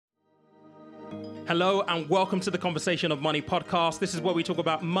Hello and welcome to the Conversation of Money podcast. This is where we talk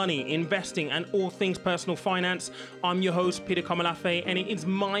about money, investing, and all things personal finance. I'm your host, Peter Kamalafe, and it is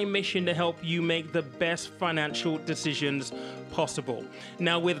my mission to help you make the best financial decisions possible.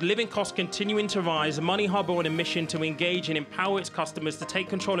 Now, with living costs continuing to rise, Money Hub are on a mission to engage and empower its customers to take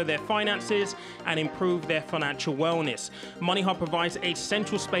control of their finances and improve their financial wellness. Money Hub provides a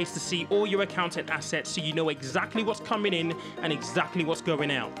central space to see all your accounts and assets so you know exactly what's coming in and exactly what's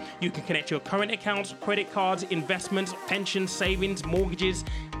going out. You can connect your current accounts, credit cards, investments, pensions, savings, mortgages,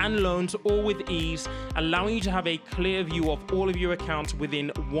 and loans all with ease, allowing you to have a clear view of all of your accounts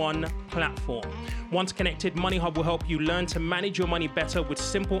within one platform. Once connected, Money Hub will help you learn to manage your money better with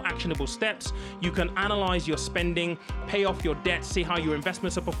simple, actionable steps. You can analyze your spending, pay off your debt, see how your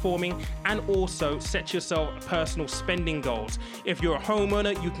investments are performing, and also set yourself personal spending goals. If you're a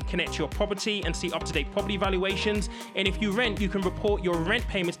homeowner, you can connect your property and see up-to-date property valuations. And if you rent, you can report your rent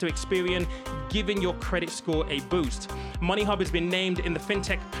payments to Experian, giving your credit score a boost. Money Hub has been named in the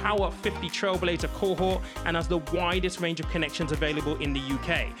FinTech Power 50 Trailblazer cohort and has the widest range of connections available in the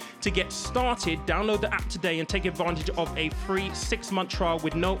UK. To get started, download the app today and take advantage of a free 6-month trial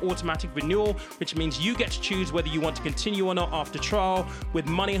with no automatic renewal, which means you get to choose whether you want to continue or not after trial. With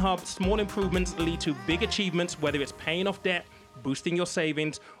Money Hub, small improvements lead to big achievements, whether it's paying off debt, boosting your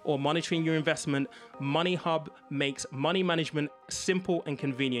savings, or monitoring your investment. Money Hub makes money management simple and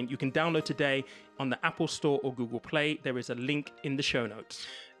convenient. You can download today on the Apple Store or Google Play. There is a link in the show notes.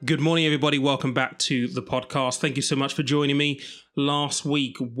 Good morning, everybody. Welcome back to the podcast. Thank you so much for joining me. Last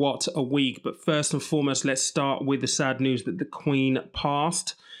week, what a week. But first and foremost, let's start with the sad news that the Queen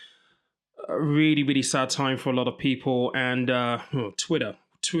passed. A really, really sad time for a lot of people. And Twitter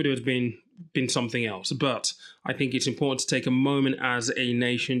has been something else. But I think it's important to take a moment as a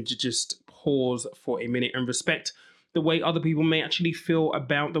nation to just pause for a minute and respect the way other people may actually feel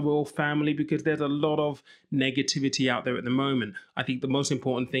about the royal family, because there's a lot of negativity out there at the moment. I think the most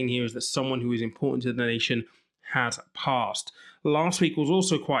important thing here is that someone who is important to the nation has passed. Last week was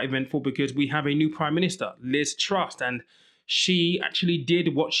also quite eventful because we have a new Prime Minister, Liz Truss, and she actually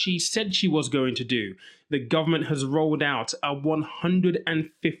did what she said she was going to do. The government has rolled out a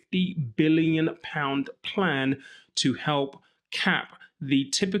 £150 billion plan to help cap the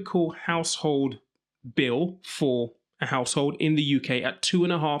typical household bill for a household in the UK at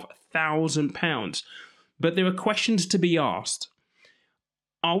 £2,500. But there are questions to be asked.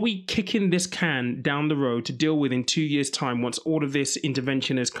 Are we kicking this can down the road to deal with in 2 years' time once all of this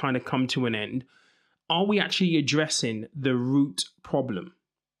intervention has kind of come to an end? Are we actually addressing the root problem?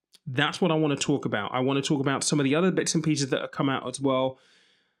 That's what I want to talk about. I want to talk about some of the other bits and pieces that have come out as well.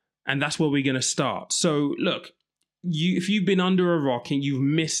 And that's where we're going to start. So look, if you've been under a rock and you've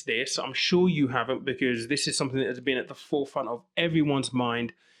missed this, I'm sure you haven't, because this is something that has been at the forefront of everyone's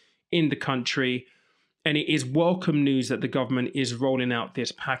mind in the country. And it is welcome news that the government is rolling out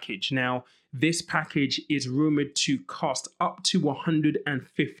this package. Now, this package is rumored to cost up to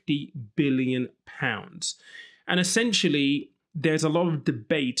 £150 billion. And essentially, there's a lot of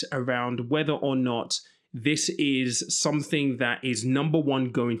debate around whether or not this is something that is, number one,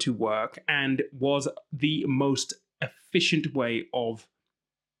 going to work and was the most efficient way of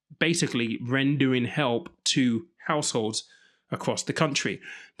basically rendering help to households across the country.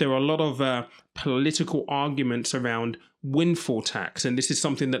 There are a lot of political arguments around windfall tax, and this is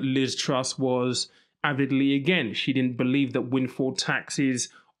something that Liz Truss was avidly against. She didn't believe that windfall taxes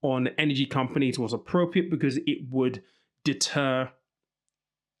on energy companies was appropriate because it would deter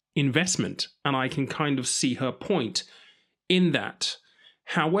investment, and I can kind of see her point in that.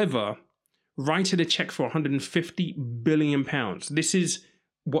 However, writing a check for £150 billion, this is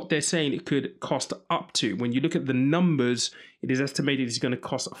what they're saying it could cost up to. When you look at the numbers, it is estimated it's going to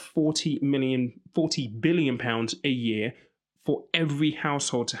cost £40 billion a year for every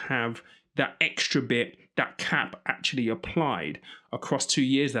household to have that extra bit, that cap actually applied across 2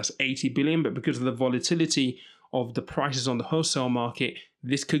 years. That's 80 billion. But because of the volatility of the prices on the wholesale market,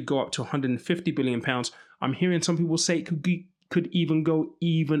 this could go up to £150 billion. I'm hearing some people say it could even go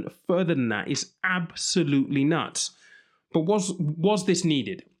even further than that. It's absolutely nuts. But was this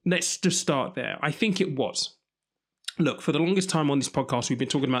needed? Let's just start there. I think it was. Look, for the longest time on this podcast, we've been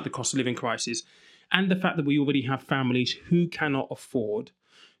talking about the cost of living crisis and the fact that we already have families who cannot afford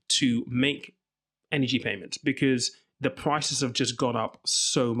to make energy payments because the prices have just gone up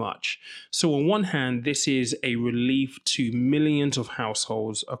so much. So on one hand, this is a relief to millions of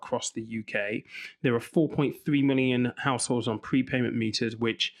households across the UK. There are 4.3 million households on prepayment meters,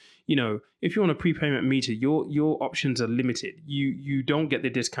 which, you know, if you're on a prepayment meter, your options are limited. You don't get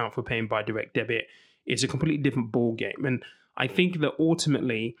the discount for paying by direct debit. It's a completely different ball game. And I think that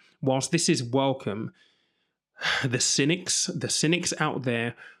ultimately, whilst this is welcome, the cynics out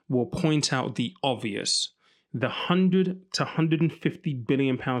there will point out the obvious. The 100 to 150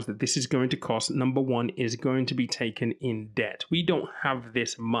 billion pounds that this is going to cost, number one, is going to be taken in debt. We don't have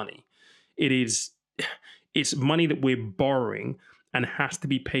this money. It's money that we're borrowing and has to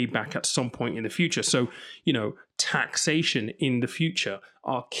be paid back at some point in the future. So, taxation in the future,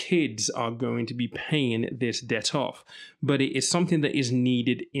 our kids are going to be paying this debt off, but it is something that is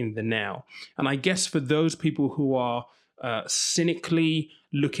needed in the now. And I guess for those people who are cynically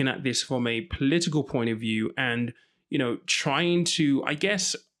looking at this from a political point of view and, trying to, I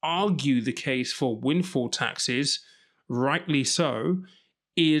guess, argue the case for windfall taxes, rightly so,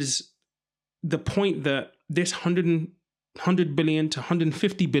 is the point that this 100 billion to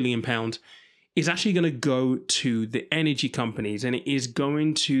 150 billion pounds is actually going to go to the energy companies, and it is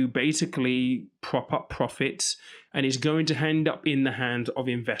going to basically prop up profits, and it's going to end up in the hands of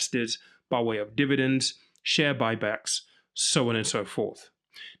investors by way of dividends, share buybacks, so on and so forth.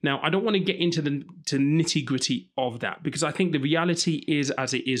 Now, I don't want to get into the nitty-gritty of that, because I think the reality is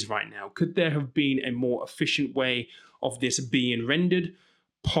as it is right now. Could there have been a more efficient way of this being rendered?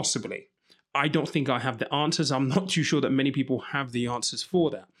 Possibly. I don't think I have the answers. I'm not too sure that many people have the answers for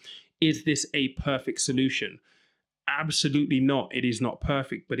that. Is this a perfect solution? Absolutely not. It is not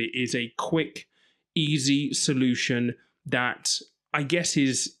perfect, but it is a quick, easy solution that I guess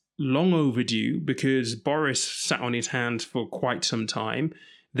is long overdue, because Boris sat on his hands for quite some time,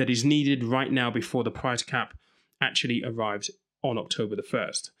 that is needed right now before the price cap actually arrives on October the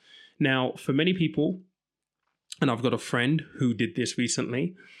 1st. Now, for many people, and I've got a friend who did this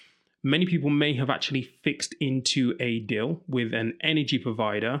recently, many people may have actually fixed into a deal with an energy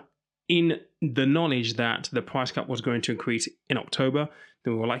provider in the knowledge that the price cap was going to increase in October.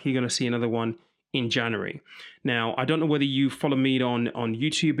 Then we were likely going to see another one in January. Now, I don't know whether you follow me on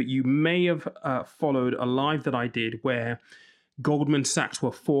YouTube, but you may have followed a live that I did where Goldman Sachs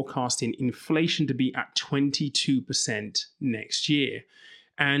were forecasting inflation to be at 22% next year.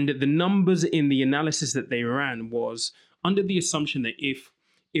 And the numbers in the analysis that they ran was under the assumption that if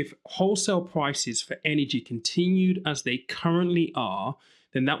wholesale prices for energy continued as they currently are,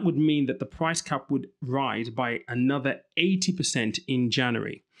 then that would mean that the price cap would rise by another 80% in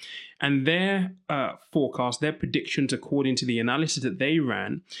January. And their forecast, their predictions, according to the analysis that they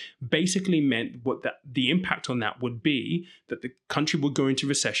ran, basically meant the impact on that would be that the country would go into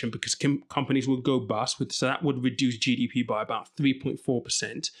recession because companies would go bust, so that would reduce GDP by about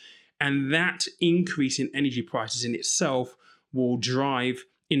 3.4%. And that increase in energy prices in itself will drive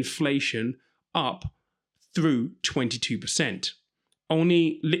inflation up through 22%.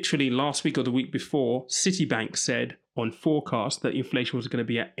 Only literally last week or the week before, Citibank said on forecast that inflation was going to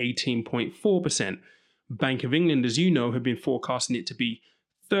be at 18.4%. Bank of England, as you know, have been forecasting it to be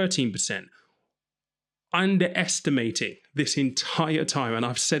 13%. Underestimating this entire time, and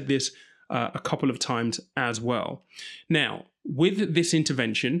I've said this a couple of times as well. Now, with this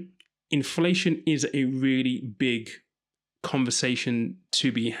intervention, inflation is a really big conversation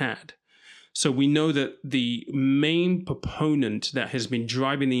to be had. So we know that the main proponent that has been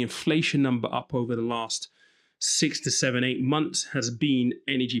driving the inflation number up over the last 6 to 7, 8 months has been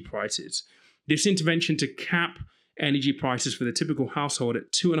energy prices. This intervention to cap energy prices for the typical household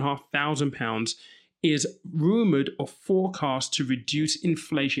at £2,500 is rumoured or forecast to reduce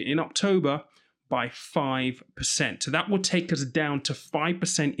inflation in October by 5%. So that will take us down to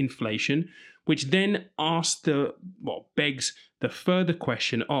 5% inflation, which then begs the further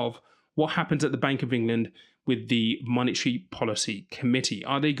question of what happens at the Bank of England with the Monetary Policy Committee.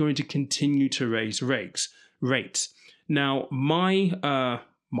 Are they going to continue to raise rates? Now, my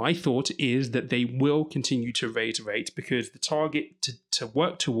thought is that they will continue to raise rates because the target to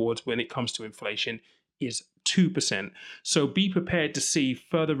work towards when it comes to inflation is 2%. So be prepared to see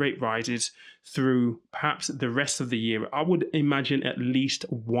further rate rises through perhaps the rest of the year. I would imagine at least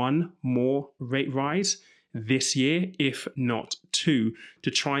one more rate rise this year, if not two,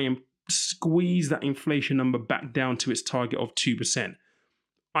 to try and squeeze that inflation number back down to its target of 2%.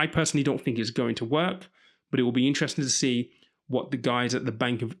 I personally don't think it's going to work, but it will be interesting to see what the guys at the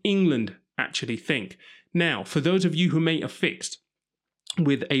Bank of England actually think. Now, for those of you who may have fixed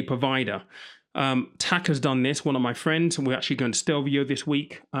with a provider, TAC has done this, one of my friends, and we're actually going to Stelvio this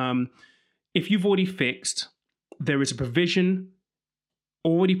week. If you've already fixed, there is a provision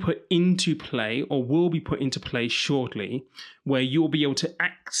already put into play or will be put into play shortly where you'll be able to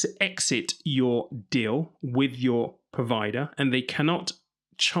exit your deal with your provider, and they cannot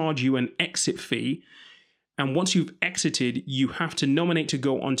charge you an exit fee. And once you've exited, you have to nominate to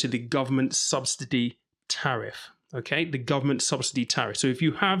go onto the government subsidy tariff. okay? The government subsidy tariff. So if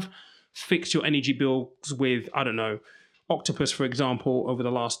you have fixed your energy bills with, I don't know, Octopus, for example, over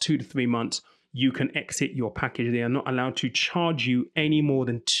the last 2 to 3 months, you can exit your package. They are not allowed to charge you any more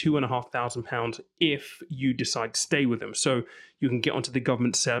than £2,500 if you decide to stay with them. So you can get onto the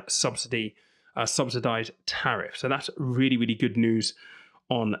government subsidized tariff. So that's really, really good news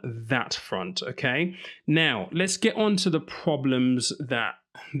on that front, okay? Now, let's get on to the problems that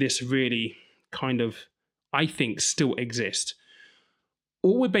this really kind of, I think, still exist.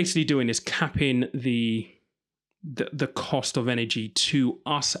 All we're basically doing is capping the cost of energy to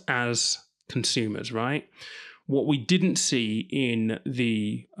us as consumers, right? What we didn't see in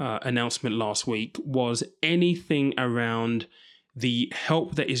the announcement last week was anything around the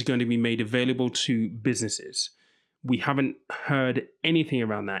help that is going to be made available to businesses. We haven't heard anything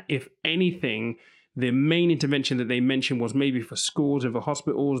around that. If anything, the main intervention that they mentioned was maybe for schools and for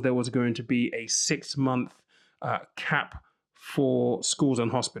hospitals, there was going to be a 6-month cap for schools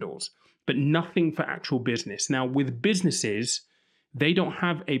and hospitals, but nothing for actual business. Now, with businesses, they don't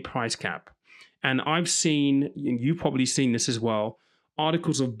have a price cap. And I've seen, and you've probably seen this as well,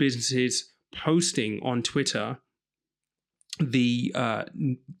 articles of businesses posting on Twitter the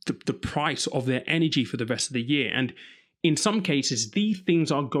price of their energy for the rest of the year. And in some cases, these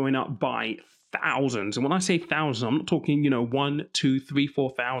things are going up by thousands. And when I say thousands, I'm not talking, 1, 2, 3,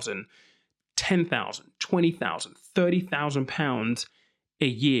 4,000, 10,000, 20,000, 30,000 pounds a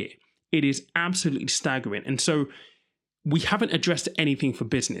year. It is absolutely staggering. And so we haven't addressed anything for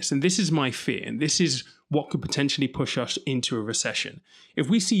business. And this is my fear. And this is what could potentially push us into a recession. If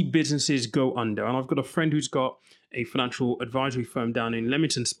we see businesses go under, and I've got a friend who's got a financial advisory firm down in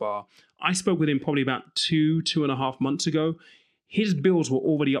Leamington Spa. I spoke with him probably about 2.5 months ago. His bills were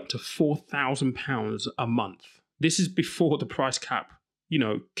already up to £4,000 a month. This is before the price cap,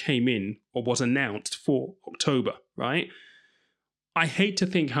 came in or was announced for October, right? I hate to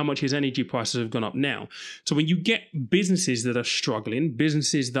think how much his energy prices have gone up now. So when you get businesses that are struggling,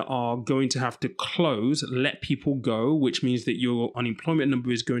 businesses that are going to have to close, let people go, which means that your unemployment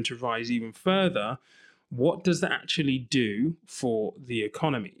number is going to rise even further, what does that actually do for the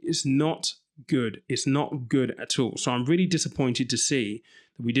economy? It's not good. It's not good at all. So I'm really disappointed to see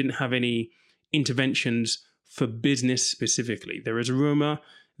that we didn't have any interventions for business specifically. There is a rumor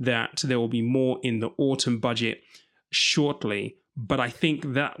that there will be more in the autumn budget shortly, but I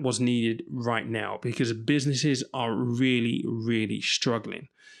think that was needed right now because businesses are really, really struggling.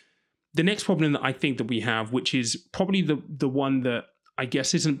 The next problem that I think that we have, which is probably the one that I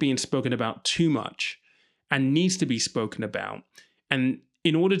guess isn't being spoken about too much and needs to be spoken about. And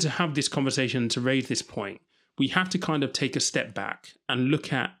in order to have this conversation, to raise this point, we have to kind of take a step back and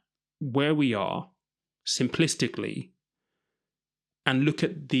look at where we are simplistically and look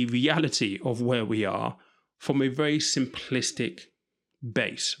at the reality of where we are from a very simplistic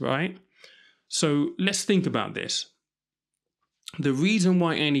base, right? So let's think about this. The reason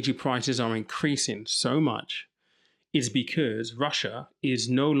why energy prices are increasing so much is because Russia is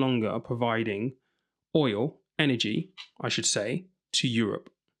no longer providing oil, energy, I should say, to Europe.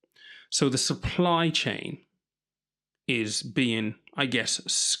 So the supply chain is being, I guess,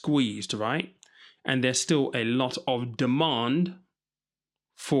 squeezed, right? And there's still a lot of demand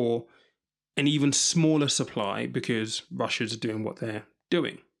for an even smaller supply because Russia's doing what they're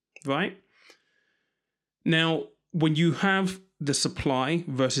doing, right? Now, when you have the supply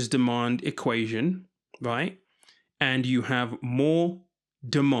versus demand equation, right, and you have more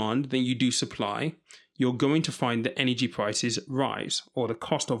demand than you do supply, you're going to find that energy prices rise, or the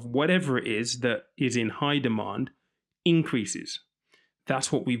cost of whatever it is that is in high demand increases.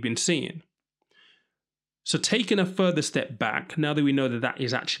 That's what we've been seeing. So taking a further step back, now that we know that that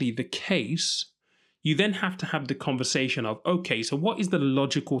is actually the case, you then have to have the conversation of, okay, so what is the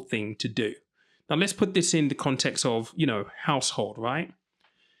logical thing to do? Now let's put this in the context of, household, right?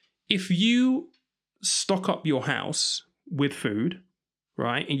 If you stock up your house with food,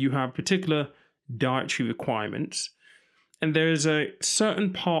 right, and you have particular dietary requirements, and there is a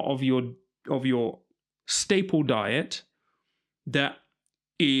certain part of your staple diet that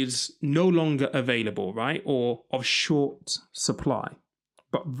is no longer available, right, or of short supply,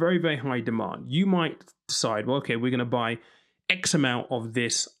 but very, very high demand, you might decide, well, okay, we're going to buy X amount of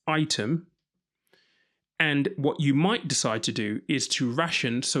this item. And what you might decide to do is to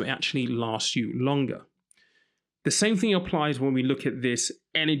ration so it actually lasts you longer. The same thing applies when we look at this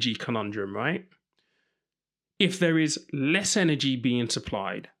energy conundrum, right? If there is less energy being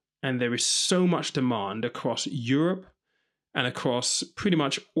supplied and there is so much demand across Europe and across pretty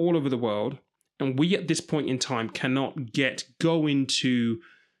much all over the world, and we at this point in time cannot get going to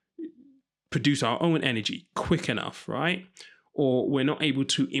produce our own energy quick enough, right? Or we're not able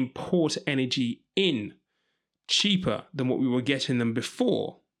to import energy in cheaper than what we were getting them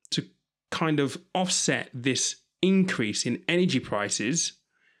before to kind of offset this increase in energy prices,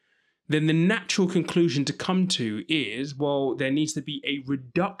 then the natural conclusion to come to is, well, there needs to be a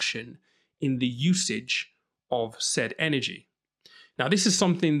reduction in the usage of said energy. Now, this is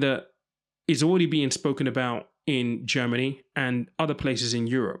something that is already being spoken about in Germany and other places in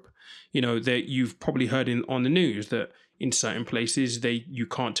Europe. You know, that you've probably heard on the news that in certain places you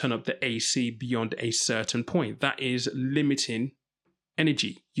can't turn up the AC beyond a certain point. That is limiting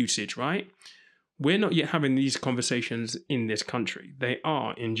energy usage, right? We're not yet having these conversations in this country. They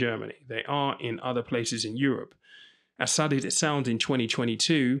are in Germany. They are in other places in Europe. As sad as it sounds, in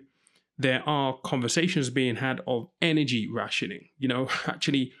 2022, there are conversations being had of energy rationing, you know,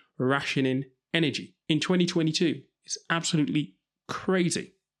 actually rationing energy in 2022. It's absolutely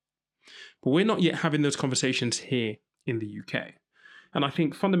crazy. But we're not yet having those conversations here in the UK. And I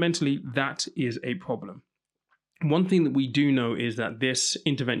think fundamentally that is a problem. One thing that we do know is that this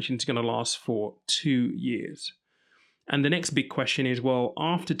intervention is going to last for 2 years. And the next big question is, well,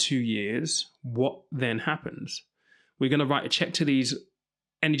 after 2 years, what then happens? We're going to write a check to these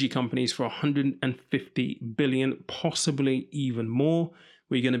energy companies for 150 billion, possibly even more.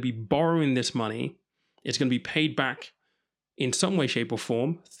 We're going to be borrowing this money. It's going to be paid back in some way, shape, or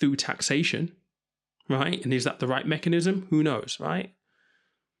form through taxation, right? And is that the right mechanism? Who knows, right?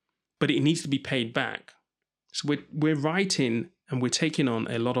 But it needs to be paid back. So we're writing and we're taking on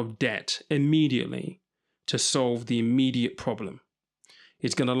a lot of debt immediately to solve the immediate problem.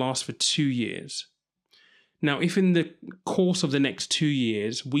 It's going to last for 2 years. Now, if in the course of the next 2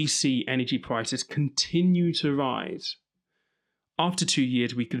 years, we see energy prices continue to rise, after 2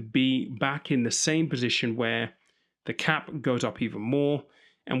 years, we could be back in the same position where the cap goes up even more,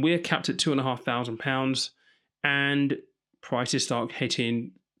 and we're capped at £2,500, and prices start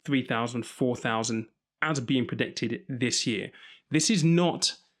hitting 3,000, 4,000 as being predicted this year. This is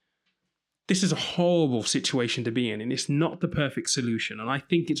a horrible situation to be in, and it's not the perfect solution. And I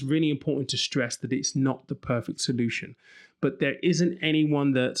think it's really important to stress that it's not the perfect solution. But there isn't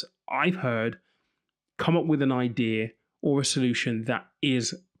anyone that I've heard come up with an idea or a solution that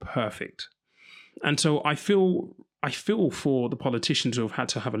is perfect. And so I feel for the politicians who have had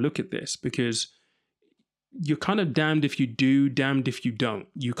to have a look at this, because you're kind of damned if you do, damned if you don't.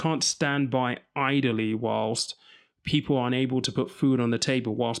 You can't stand by idly whilst people are unable to put food on the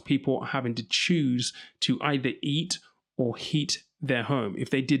table, whilst people are having to choose to either eat or heat their home. If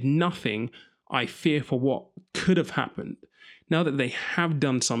they did nothing, I fear for what could have happened. Now that they have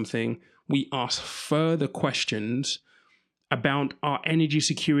done something, we ask further questions about our energy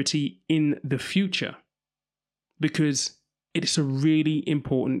security in the future, because it's a really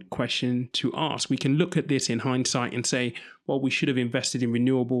important question to ask. We can look at this in hindsight and say, well, we should have invested in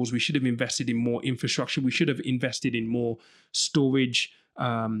renewables. We should have invested in more infrastructure. We should have invested in more storage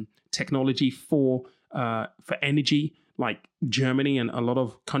technology for energy, like Germany and a lot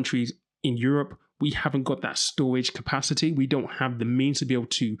of countries in Europe. We haven't got that storage capacity. We don't have the means to be able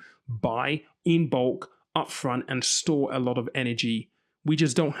to buy in bulk upfront and store a lot of energy. We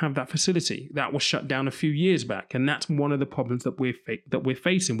just don't have that facility. That was shut down a few years back, and that's one of the problems that we're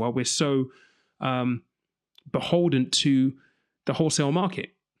facing while we're so beholden to the wholesale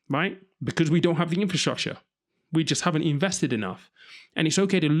market, right? Because we don't have the infrastructure. We just haven't invested enough. And it's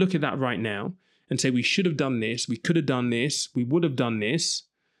okay to look at that right now and say, we should have done this, we could have done this, we would have done this.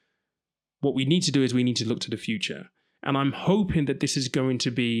 What we need to do is we need to look to the future. And I'm hoping that this is going to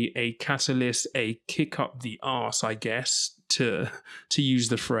be a catalyst, a kick up the arse, I guess, to use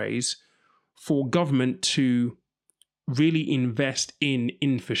the phrase, for government to really invest in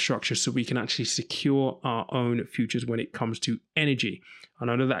infrastructure so we can actually secure our own futures when it comes to energy.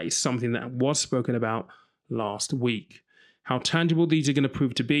 And I know that is something that was spoken about last week. How tangible these are going to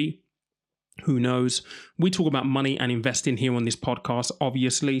prove to be, who knows? We talk about money and investing here on this podcast,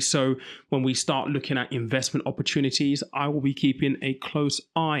 obviously. So when we start looking at investment opportunities, I will be keeping a close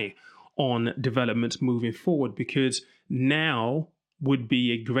eye on developments moving forward, because now would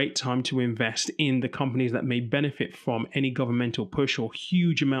be a great time to invest in the companies that may benefit from any governmental push or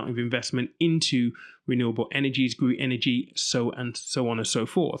huge amount of investment into renewable energies, green energy, so on and so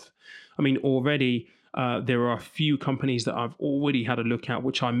forth. I mean, already there are a few companies that I've already had a look at,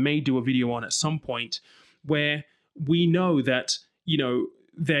 which I may do a video on at some point, where we know that, you know,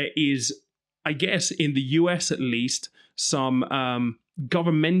 there is, I guess in the US at least, some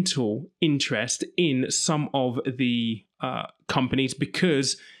governmental interest in some of the companies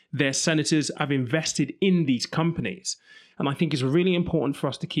because their senators have invested in these companies. And I think it's really important for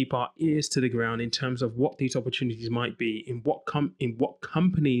us to keep our ears to the ground in terms of what these opportunities might be, in what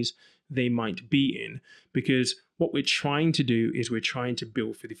companies they might be in, because what we're trying to do is we're trying to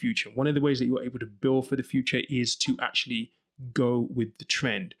build for the future. One of the ways that you're able to build for the future is to actually go with the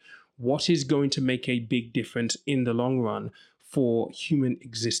trend. What is going to make a big difference in the long run for human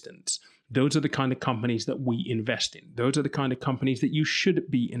existence? Those are the kind of companies that we invest in. Those are the kind of companies that you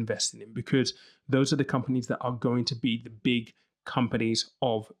should be investing in, because those are the companies that are going to be the big companies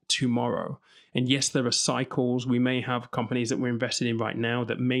of tomorrow. And yes, there are cycles. We may have companies that we're invested in right now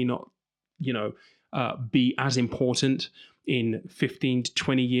that may not, be as important in 15 to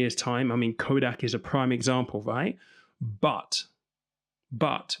 20 years' time. I mean, Kodak is a prime example, right? But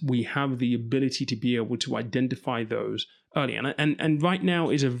we have the ability to be able to identify those early. And right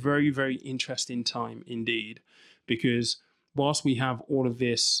now is a very, very interesting time indeed, because whilst we have all of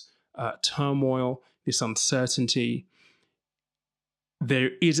this turmoil, this uncertainty,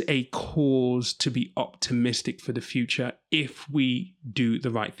 there is a cause to be optimistic for the future if we do the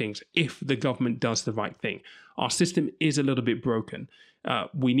right things, if the government does the right thing. Our system is a little bit broken.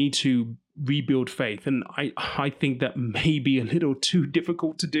 We need to rebuild faith. And I think that may be a little too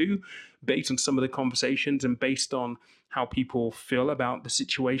difficult to do based on some of the conversations and based on how people feel about the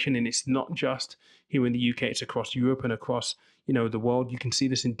situation. And it's not just here in the UK, it's across Europe and across, the world. You can see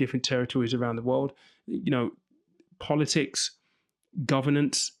this in different territories around the world. Politics,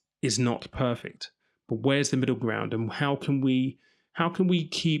 governance is not perfect, but where's the middle ground, and how can we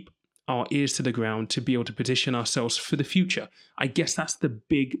keep our ears to the ground to be able to position ourselves for the future? I guess that's the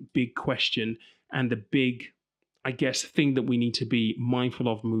big question, and the big, thing that we need to be mindful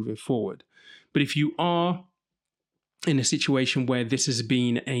of moving forward. But if you are in a situation where this has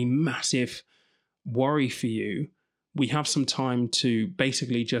been a massive worry for you, we have some time to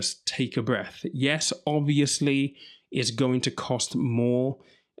basically just take a breath. Yes, obviously, it's going to cost more.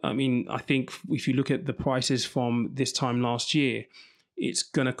 I mean, I think if you look at the prices from this time last year, it's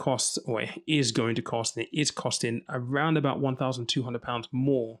going to cost, or it is going to cost, and it is costing around about £1,200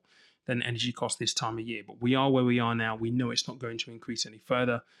 more than energy costs this time of year. But we are where we are now. We know it's not going to increase any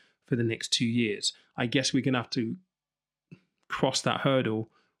further for the next 2 years. I guess we're going to have to cross that hurdle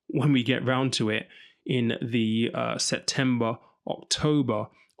when we get round to it in the September, October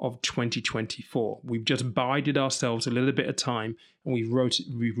of 2024. We've just bided ourselves a little bit of time, and we've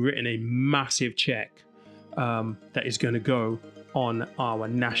written a massive check that is going to go on our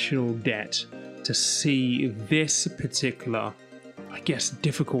national debt to see this particular,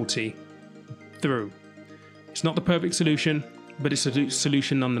 difficulty through. It's not the perfect solution, but it's a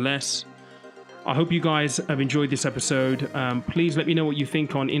solution nonetheless. I hope you guys have enjoyed this episode. Please let me know what you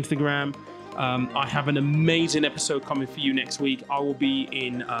think on Instagram. I have an amazing episode coming for you next week. I will be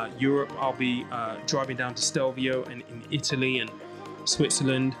in Europe. I'll be driving down to Stelvio and in Italy and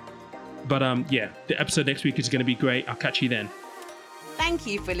Switzerland. But the episode next week is going to be great. I'll catch you then. Thank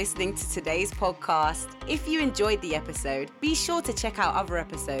you for listening to today's podcast. If you enjoyed the episode, be sure to check out other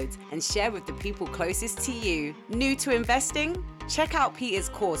episodes and share with the people closest to you. New to investing? Check out Peter's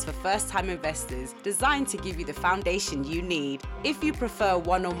course for first-time investors, designed to give you the foundation you need. If you prefer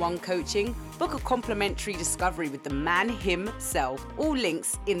one-on-one coaching, book a complimentary discovery with the man himself. All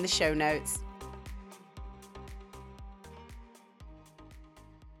links in the show notes.